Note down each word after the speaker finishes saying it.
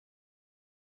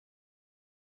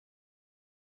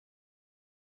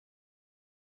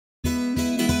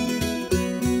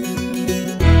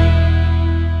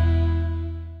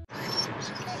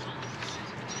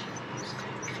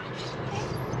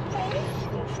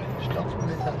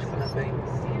think.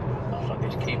 Looks like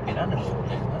it's keeping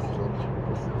animals in that.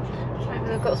 Maybe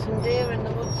they've got some deer in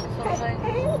the woods or something.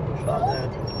 Looks like they're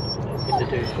looking to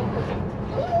do something.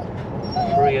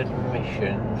 Free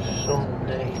admission,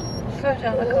 Sunday. Slow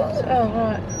down, I can't see. Oh,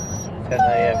 right. 10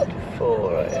 AM to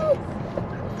 4 AM.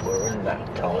 We're in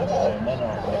that time zone then,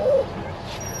 aren't we?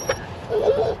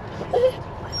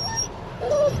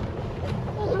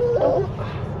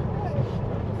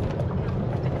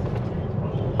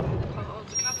 Oh,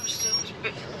 the camera still is a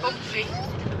bit bumpy.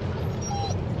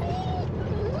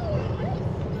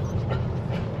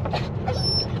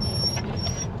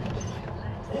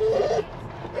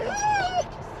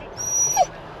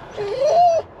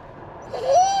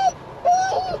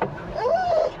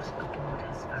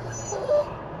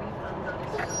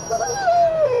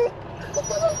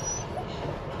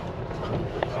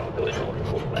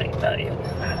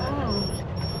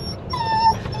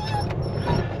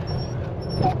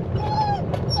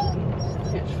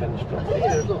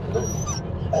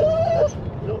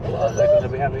 Look like they're going to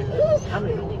be having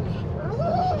animals.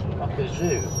 Like a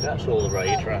zoo. That's all the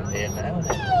rage around here now,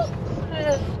 isn't it?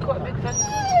 Yeah, it's quite a big fence.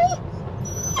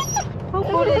 Oh,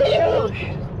 buddy, shush.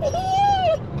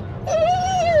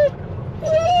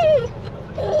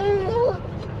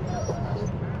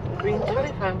 Green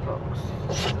telephone box.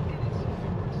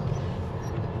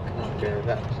 Okay,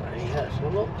 that's yes.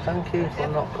 Well, look, thank you for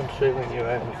not consuming your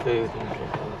own food and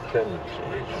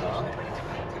premises, right?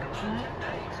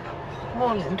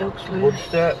 Morning, dogs, Lou.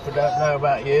 Woodstock, we don't know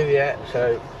about you yet,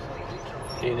 so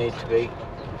you need to behave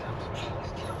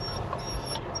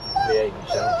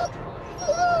yourself.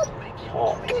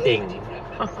 Parking.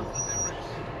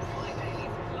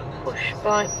 Push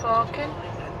bike parking.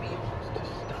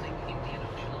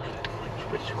 It's a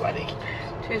bit squatty.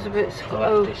 It is a bit We'll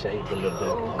have to disable a bit.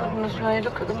 Oh, goodness me,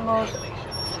 look at the mud.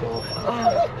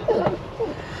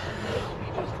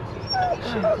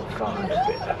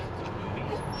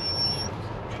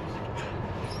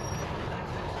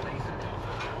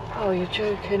 Oh, you're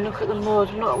joking, look at the mud,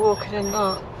 I'm not walking in that.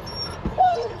 No.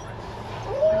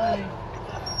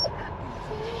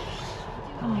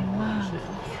 Oh man.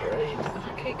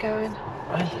 Keep going.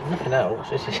 There's nothing else,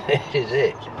 this is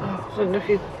it. Oh, I don't know if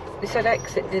you said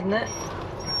exit, didn't it?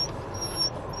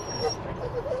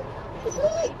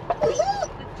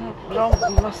 Not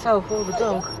myself or the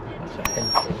dog. That's an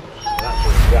entrance. That's a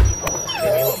grass park. You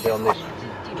won't be on this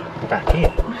back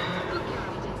here.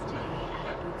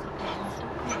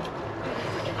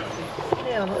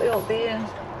 Yeah, but you won't be in.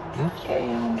 Get you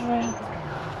under here.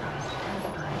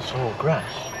 It's all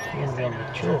grass. You won't be on the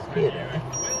chalk here, don't you?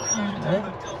 No?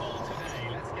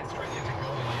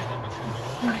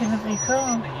 You can have your car.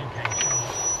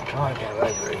 Try and go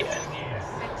over here.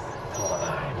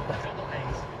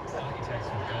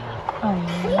 Oh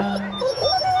no.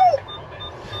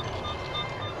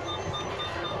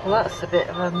 Well, that's a bit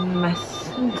of a mess,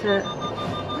 isn't it?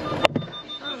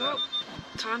 Oh well,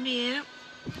 time of year.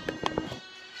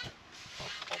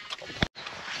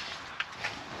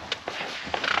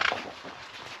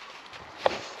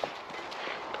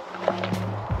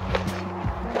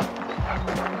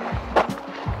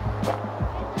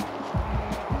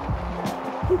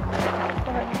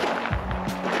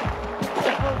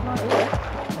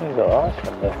 You've got ice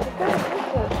on there.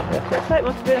 It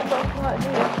must have been a park like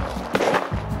here.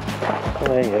 Oh,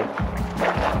 there you go.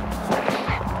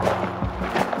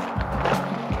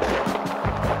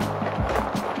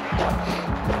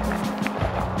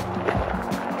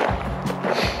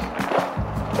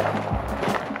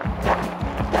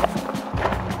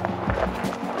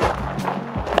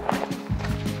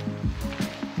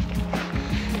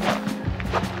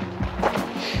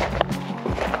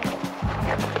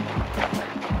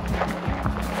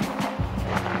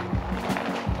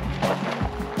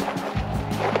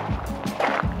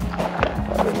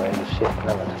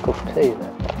 Having a cup of tea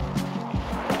then.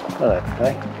 Well,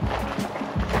 okay.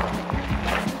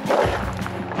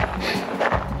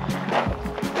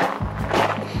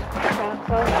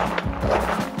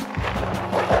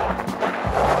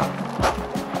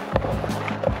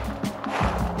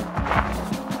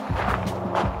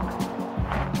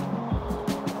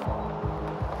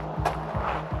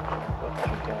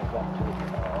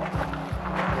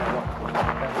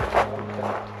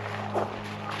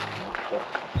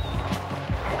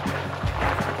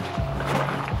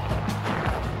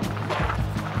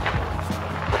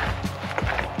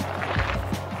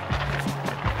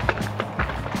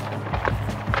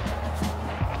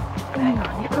 Hang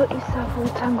on, you got yourself all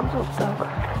tangled up, dog.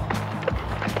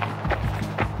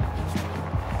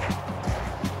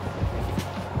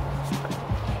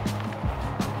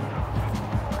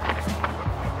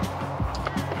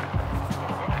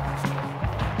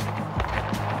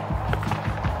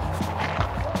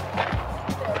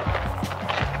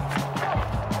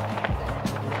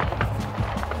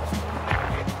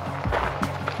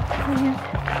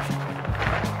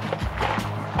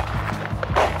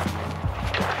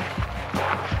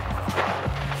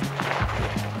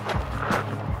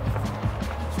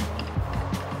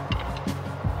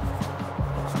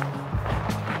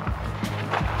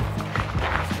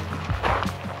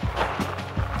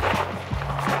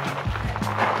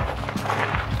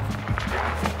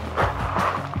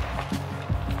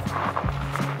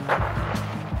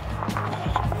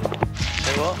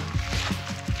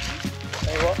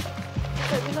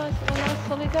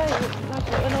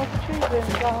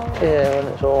 Yeah, when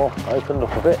it's all opened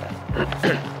up a bit.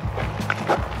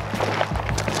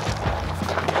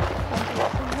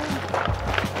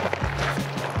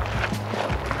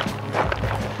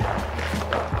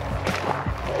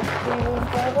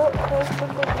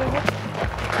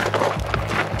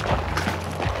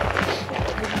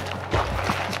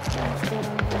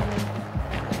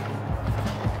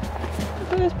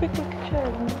 Those big wicker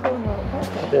chairs in the corner.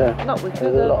 Yeah. Not wicker.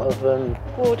 There's a lot of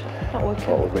wood. Not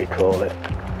wicker. what would we call it?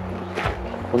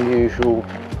 Unusual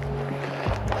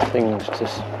things to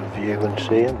view and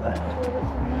see, aren't there?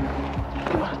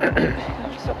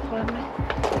 Stop following me.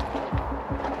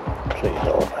 So you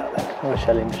know about that. We're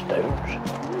selling stones.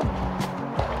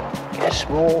 Get a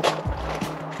small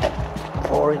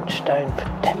 4-inch stone for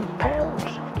 £10.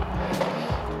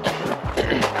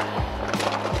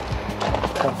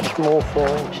 A small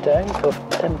 4-inch stone for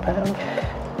 £10.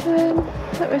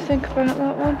 Let me think about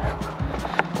that one.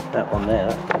 That one there,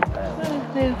 that's £10.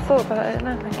 Yeah, I thought about it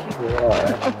now, thank you. Right.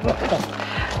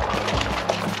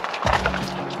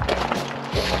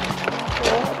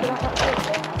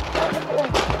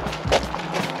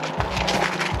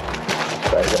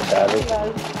 So that's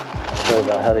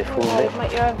how they, formed it.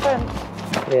 Make your own fence.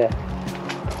 Yeah.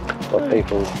 Well,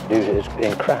 people use it as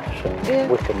in crafts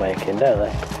and wicker making, don't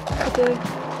they? I do.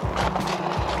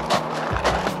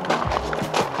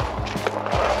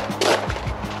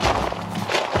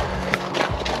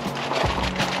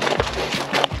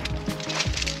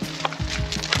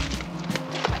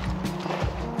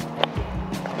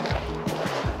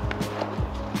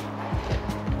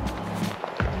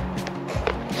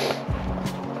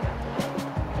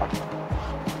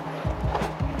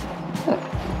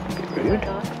 Rude.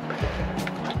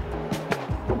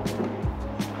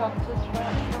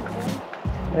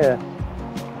 Yeah.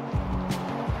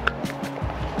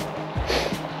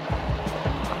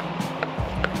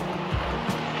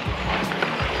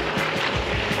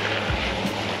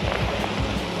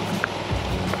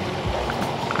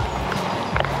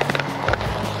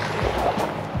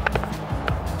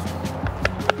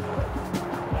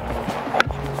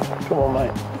 Come on,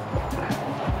 mate.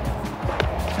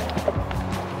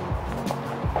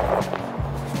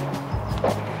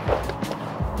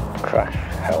 Crash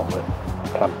helmet,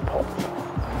 plant pots.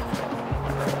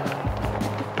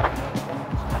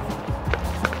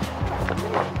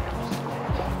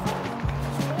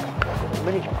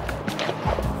 Many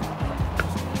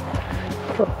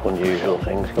unusual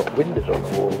things. Got windows on the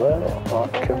wall there,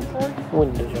 like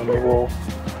windows on the wall.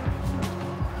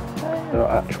 They're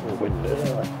not actual windows,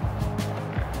 are they?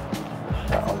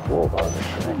 Sat on the wall by the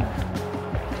screen.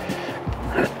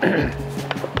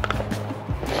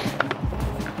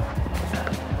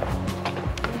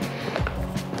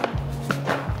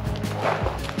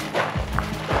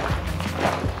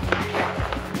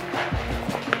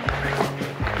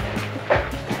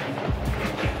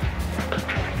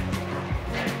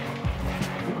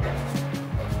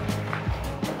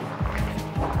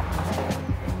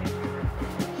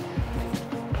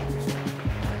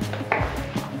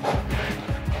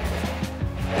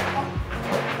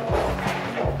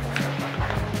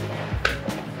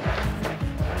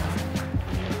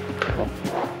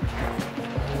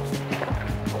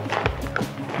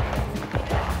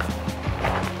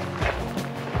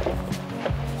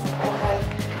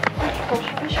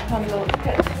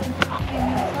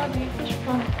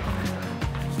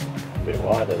 A bit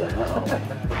wider than that, aren't they?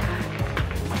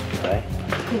 Okay.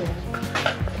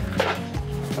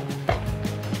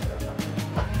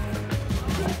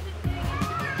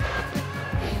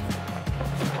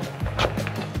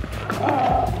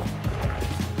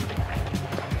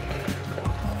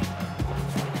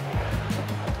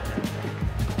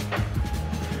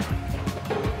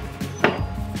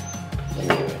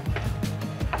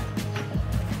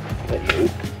 You?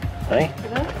 Hey?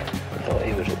 I thought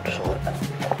he was up to something.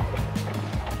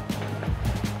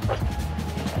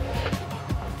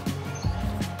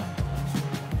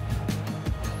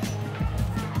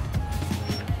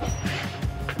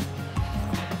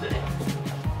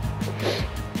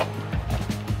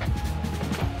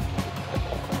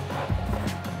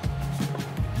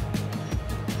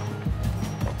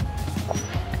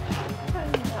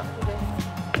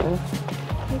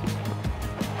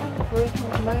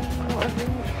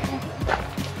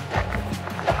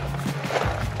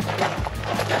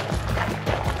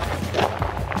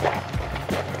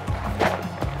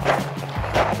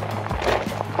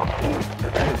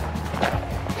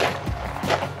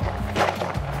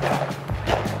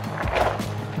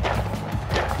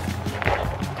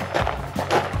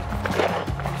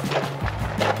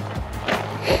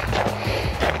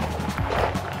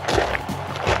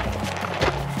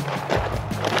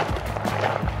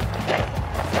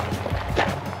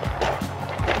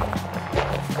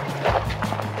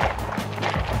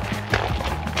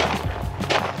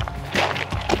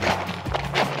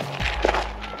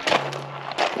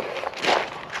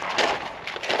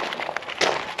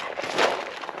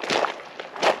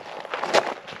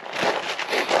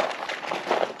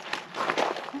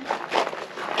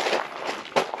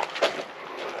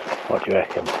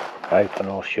 open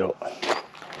or shut?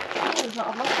 There's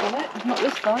not a lock on it. Not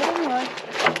this side anyway.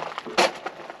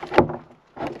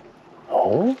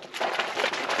 Oh.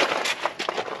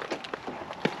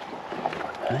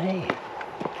 Hey.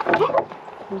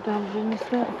 We're down in this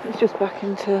bit. It's just back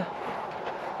round into the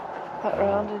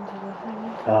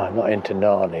thing. Oh, not into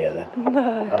Narnia then.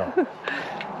 No. Oh.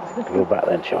 Go back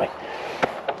then, shall we?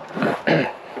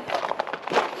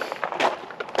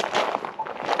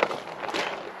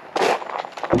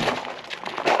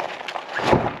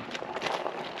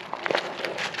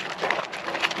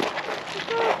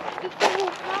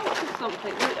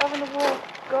 Having a walled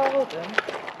garden.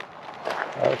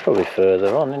 Oh, it's probably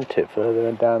further on, isn't it?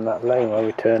 Further down that lane where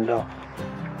we turned off.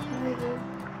 Maybe.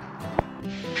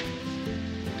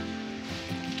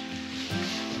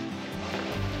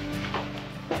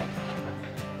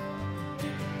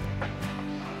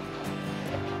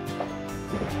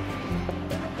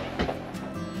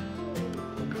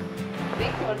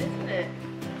 Big one, isn't it?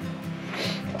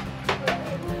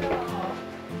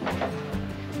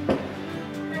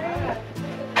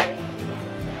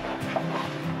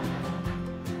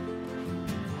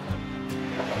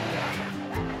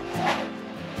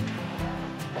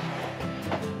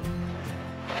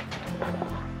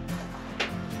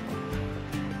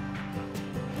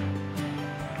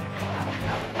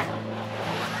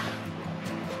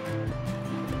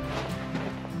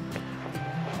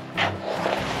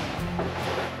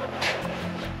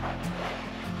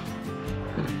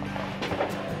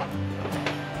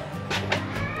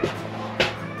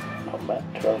 Not bad,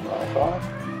 12.5.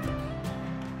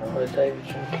 Another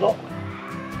Davidson clock.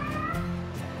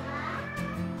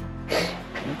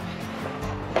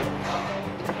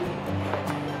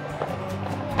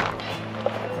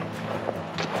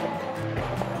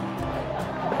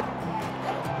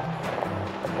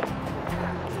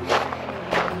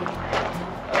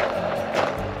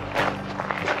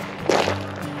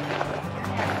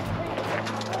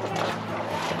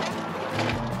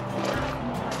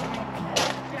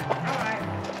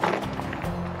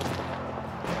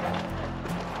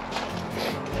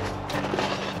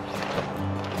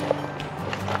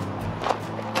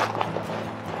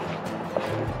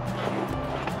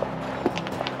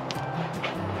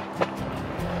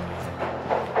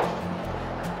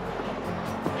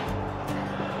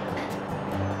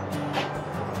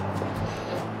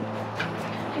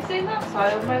 You seen that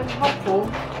side of my hopple?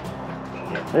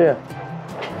 Yeah.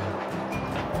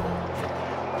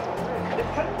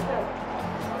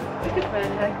 We could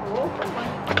barely make a walk, couldn't we?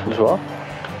 As what?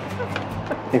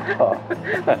 You can't. We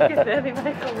could barely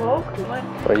make a walk, couldn't we?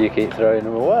 Well, you keep throwing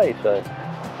them away, so.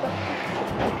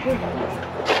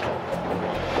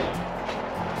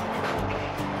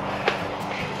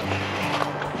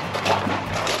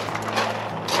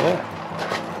 Yeah.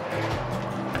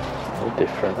 They're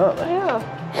different, aren't they?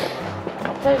 Yeah.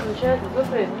 Table and chairs is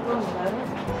lovely in the room, though.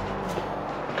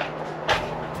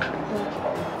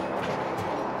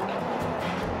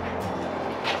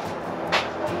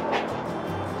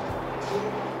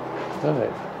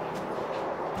 Right.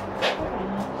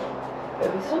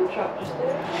 There'll be some trap just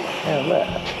there. Yeah, I bet.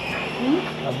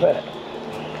 I bet.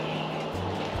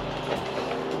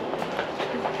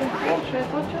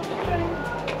 Watch out the train.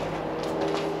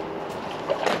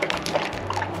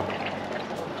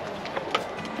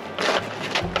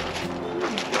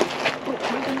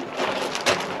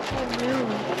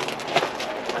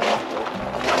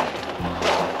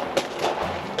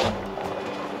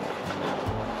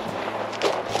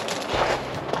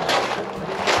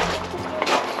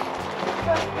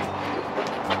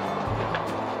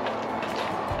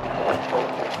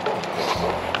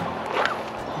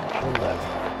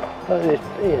 Oh,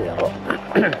 here, look.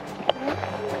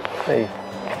 See?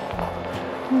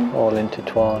 All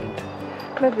intertwined.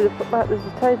 Maybe they put back, there's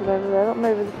a table over there, not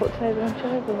maybe they put table and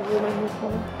chairs in the room in this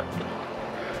one.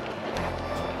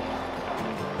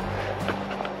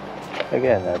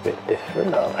 Again, they're a bit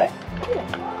different, aren't they?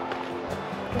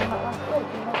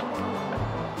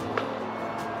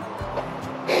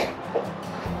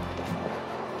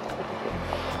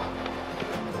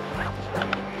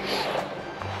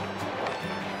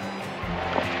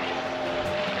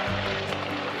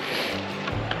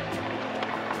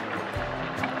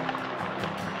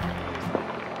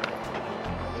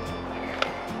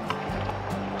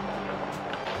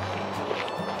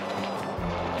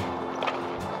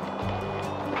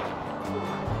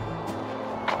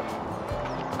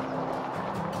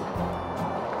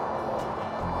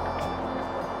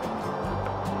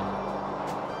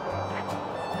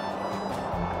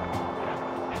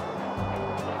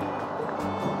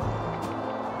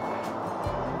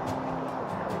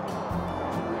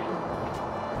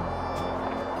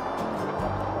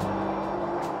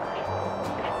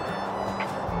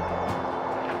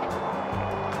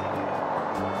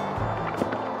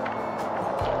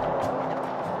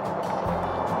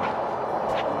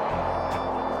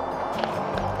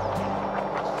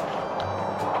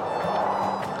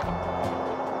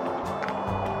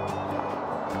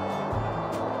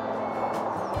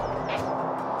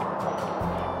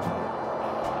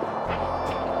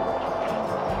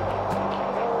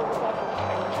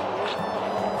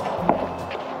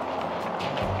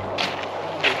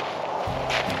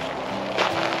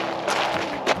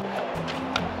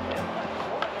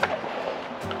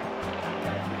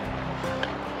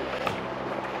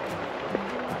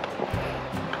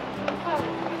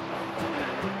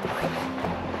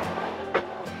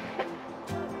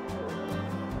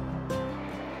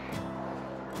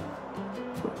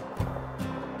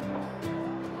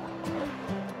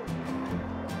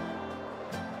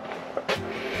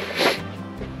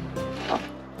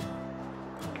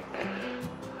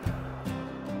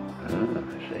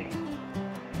 See.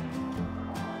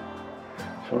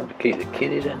 Something to keep the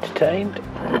kiddies entertained.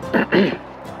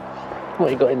 What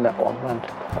you got in that one, man?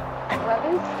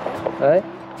 Hey?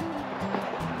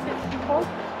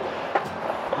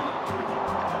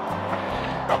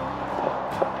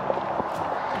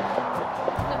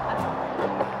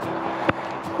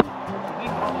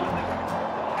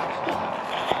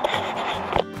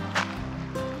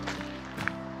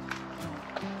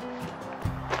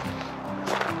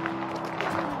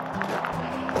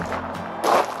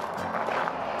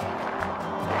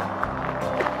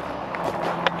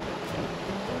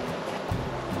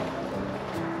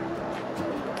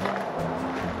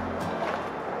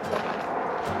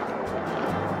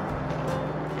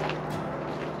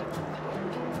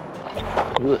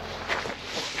 Ugh.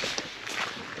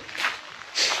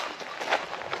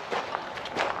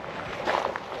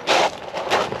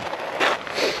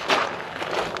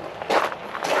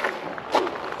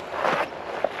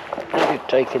 You've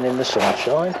taken in the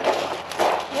sunshine.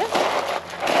 Yeah.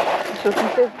 So we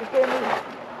can see the beginning.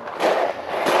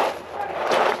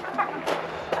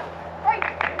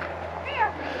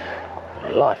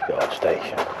 Lifeguard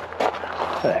station.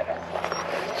 There.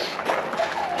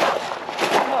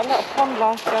 Not a lot of pond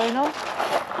life going on.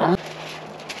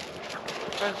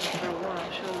 Frozen for a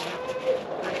while, surely.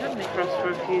 They haven't been crossed for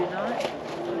a few nights.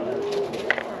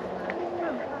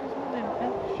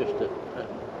 It's just that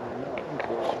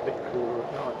it's a bit cooler at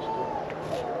night still.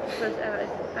 I suppose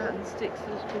out in the sticks a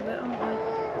little bit, aren't they?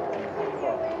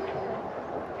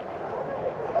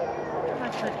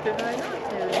 That's meant to be very nice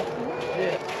here, isn't it?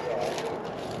 Yeah.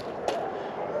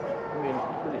 I mean,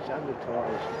 when it's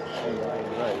advertised Sunday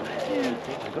Road, I think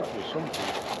there's got to be something to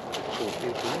sort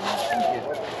people in, haven't you?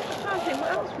 I can't think what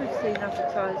else we've seen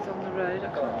advertised on the road. I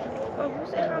can't. Oh,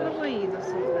 was it Halloween or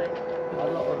something? A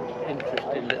lot of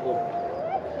interesting little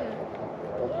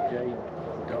Yeah.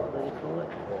 object, what do you call it?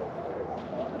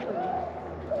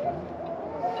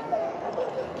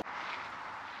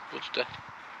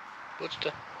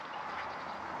 Woodster.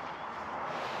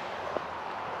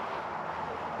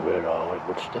 Where are we,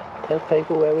 Woodster? Tell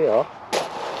people where we are.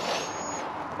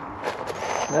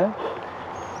 No?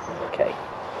 Okay.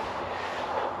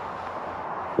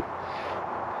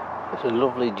 It's a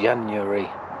lovely January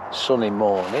sunny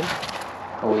morning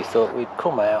and we thought we'd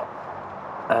come out,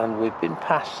 and we've been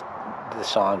past the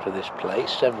sign for this place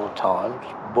several times,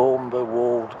 Bournemouth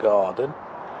Walled Garden.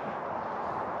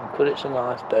 And because it's a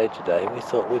nice day today, we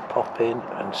thought we'd pop in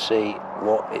and see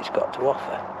what it's got to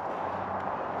offer.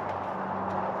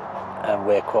 And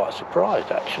we're quite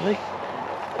surprised actually.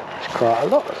 It's quite a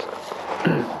lot to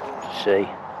see.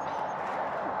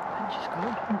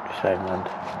 Same land.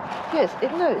 Yes,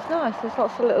 it's nice. There's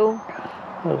lots of little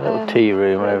A little tea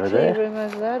room over there. Tea room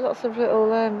over there. Lots of little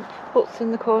huts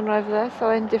in the corner over there,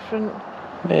 selling different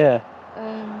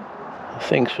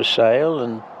things for sale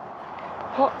and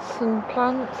pots and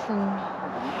plants, and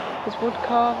there's wood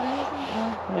carvings, isn't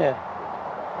there? yeah.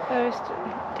 Various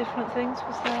different things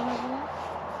for sale over there.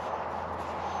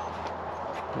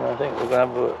 And I think we're going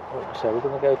to we're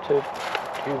going to go to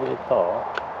Jubilee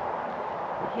Park.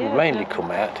 We mainly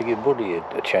come out to give Buddy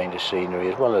a change of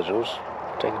scenery as well as us,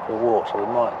 take him for a walk. So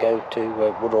we might go to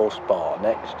Woodhall Spa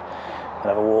next and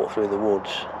have a walk through the woods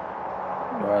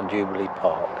around Jubilee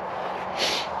Park.